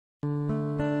Here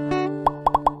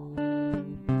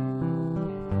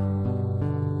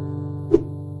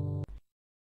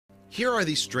are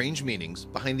the strange meanings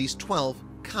behind these 12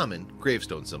 common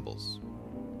gravestone symbols.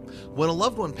 When a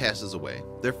loved one passes away,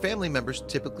 their family members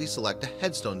typically select a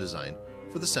headstone design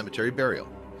for the cemetery burial.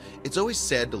 It's always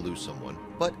sad to lose someone,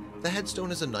 but the headstone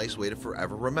is a nice way to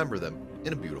forever remember them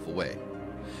in a beautiful way.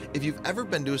 If you've ever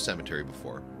been to a cemetery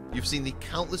before, you've seen the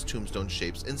countless tombstone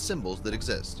shapes and symbols that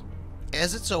exist.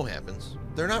 As it so happens,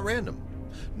 they're not random.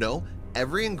 No,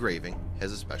 every engraving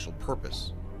has a special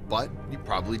purpose, but you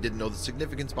probably didn't know the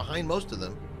significance behind most of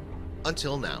them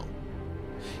until now.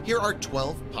 Here are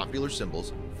 12 popular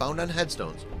symbols found on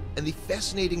headstones and the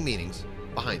fascinating meanings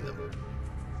behind them.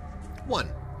 1.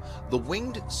 The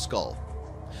winged skull.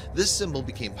 This symbol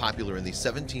became popular in the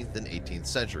 17th and 18th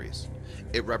centuries.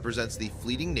 It represents the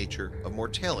fleeting nature of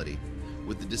mortality,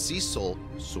 with the deceased soul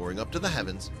soaring up to the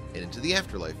heavens and into the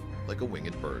afterlife like a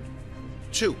winged bird.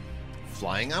 2.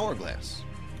 Flying hourglass.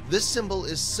 This symbol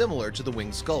is similar to the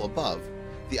winged skull above.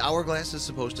 The hourglass is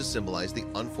supposed to symbolize the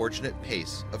unfortunate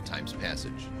pace of time's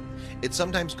passage. It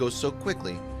sometimes goes so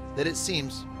quickly that it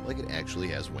seems like it actually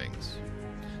has wings.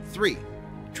 3.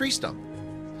 Tree stump.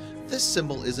 This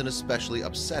symbol is an especially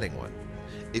upsetting one.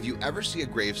 If you ever see a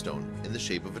gravestone in the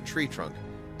shape of a tree trunk,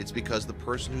 it's because the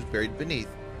person who's buried beneath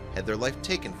had their life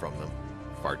taken from them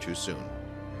far too soon.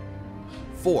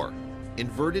 4.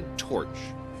 Inverted torch.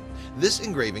 This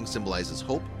engraving symbolizes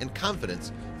hope and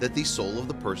confidence that the soul of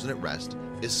the person at rest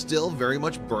is still very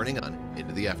much burning on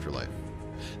into the afterlife.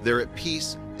 They're at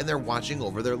peace and they're watching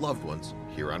over their loved ones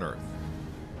here on earth.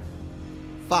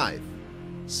 5.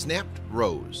 Snapped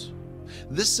rose.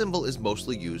 This symbol is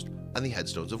mostly used on the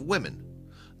headstones of women.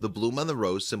 The bloom on the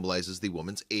rose symbolizes the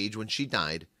woman's age when she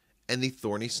died, and the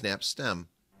thorny snapped stem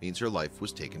means her life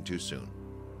was taken too soon.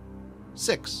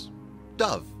 6.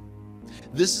 Dove.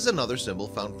 This is another symbol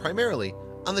found primarily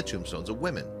on the tombstones of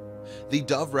women. The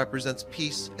dove represents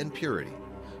peace and purity.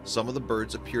 Some of the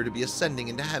birds appear to be ascending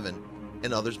into heaven,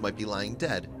 and others might be lying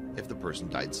dead if the person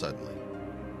died suddenly.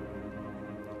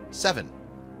 7.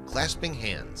 Clasping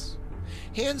hands.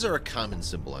 Hands are a common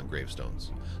symbol on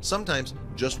gravestones. Sometimes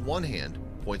just one hand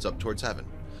points up towards heaven,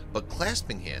 but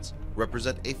clasping hands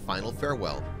represent a final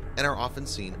farewell and are often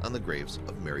seen on the graves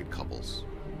of married couples.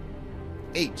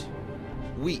 8.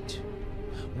 Wheat.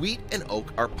 Wheat and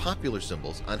oak are popular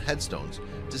symbols on headstones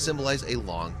to symbolize a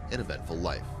long and eventful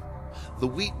life. The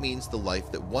wheat means the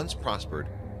life that once prospered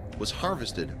was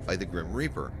harvested by the grim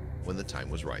reaper when the time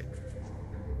was right.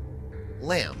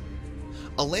 Lamb.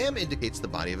 A lamb indicates the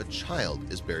body of a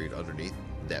child is buried underneath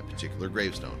that particular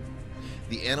gravestone.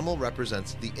 The animal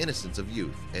represents the innocence of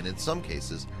youth, and in some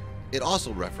cases, it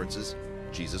also references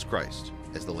Jesus Christ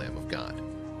as the Lamb of God.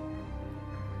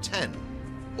 10.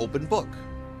 Open book.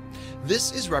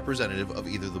 This is representative of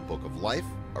either the book of life,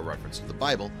 a reference to the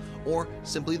Bible, or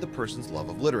simply the person's love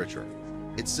of literature.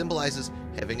 It symbolizes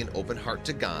having an open heart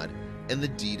to God and the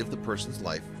deed of the person's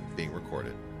life being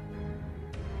recorded.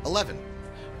 11.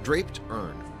 Draped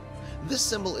urn. This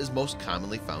symbol is most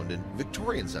commonly found in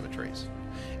Victorian cemeteries.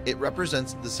 It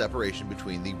represents the separation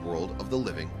between the world of the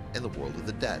living and the world of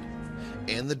the dead,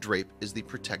 and the drape is the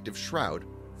protective shroud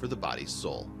for the body's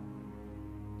soul.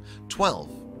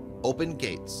 12. Open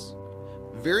gates.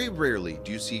 Very rarely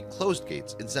do you see closed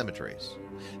gates in cemeteries.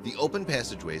 The open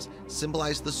passageways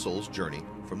symbolize the soul's journey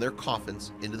from their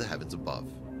coffins into the heavens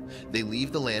above. They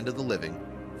leave the land of the living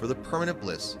for the permanent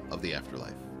bliss of the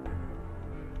afterlife.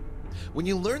 When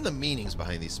you learn the meanings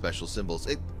behind these special symbols,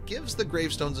 it gives the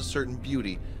gravestones a certain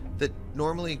beauty that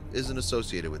normally isn't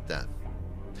associated with death.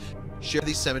 Share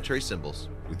these cemetery symbols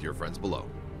with your friends below.